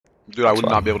Dude, I would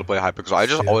not be able to play Hyper because I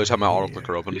just always have my auto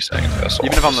clicker open. Even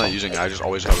if I'm not using it, I just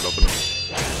always have it open.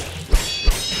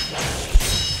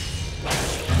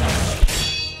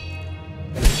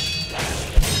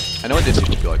 I know it didn't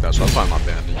used to be like that, so that's why I'm not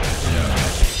banning it.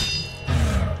 Yeah.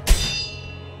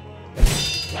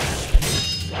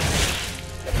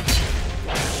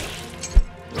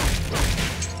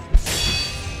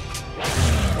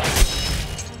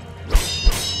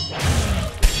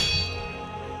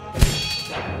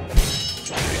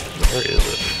 Where is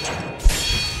it?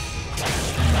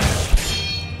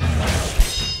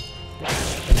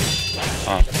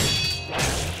 Huh.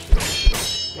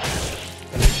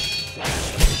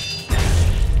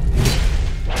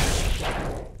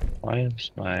 Why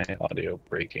is my audio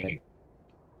breaking?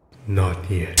 Not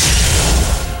yet.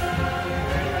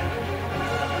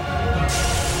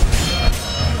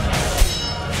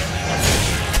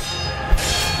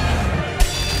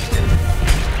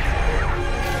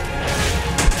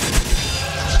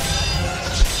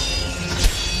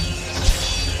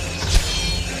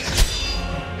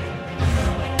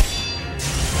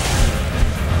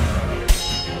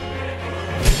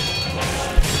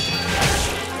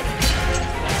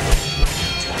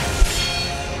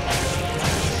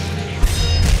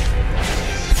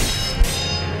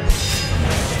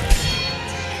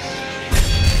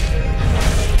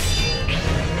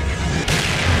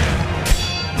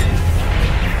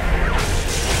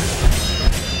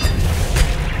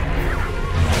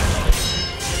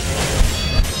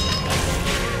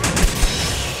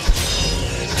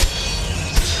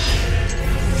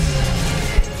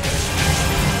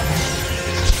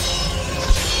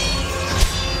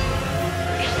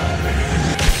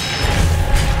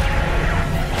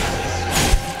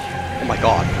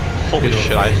 God. Holy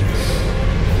shit, I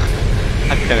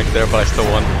panicked there, but I still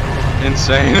won.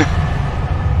 Insane.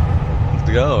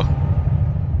 Let's go.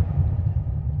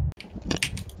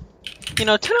 You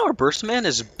know, 10-hour burst man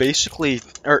is basically,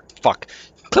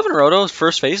 klevinoroto's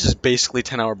first phase is basically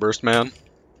 10-hour burst man.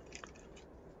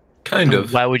 Kind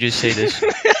of. Why would you say this?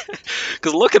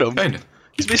 Because look at him. Kind of.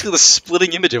 He's basically the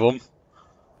splitting image of him.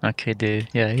 Okay, dude.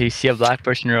 Yeah, you see a black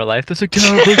person in real life, that's like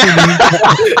 10-hour burst man.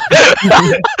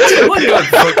 Someone got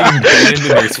fucking banned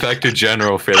in respected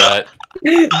general for that.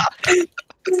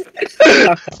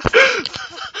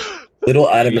 Little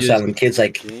Adam Asylum kid's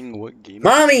like,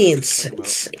 Mommy, it's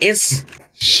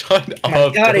Shut oh my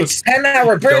up. God, it's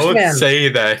 10-hour burst Don't man. say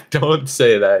that. Don't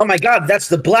say that. Oh my God, that's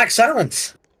the Black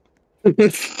Silence.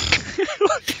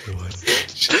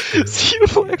 See a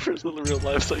black person in real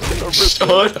life like 10-hour burst Shut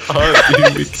up,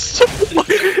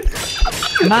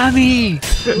 dude. Mommy!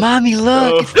 Mommy,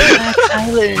 look! It's Black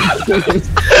Silence!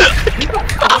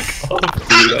 Oh,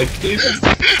 dude, I can't.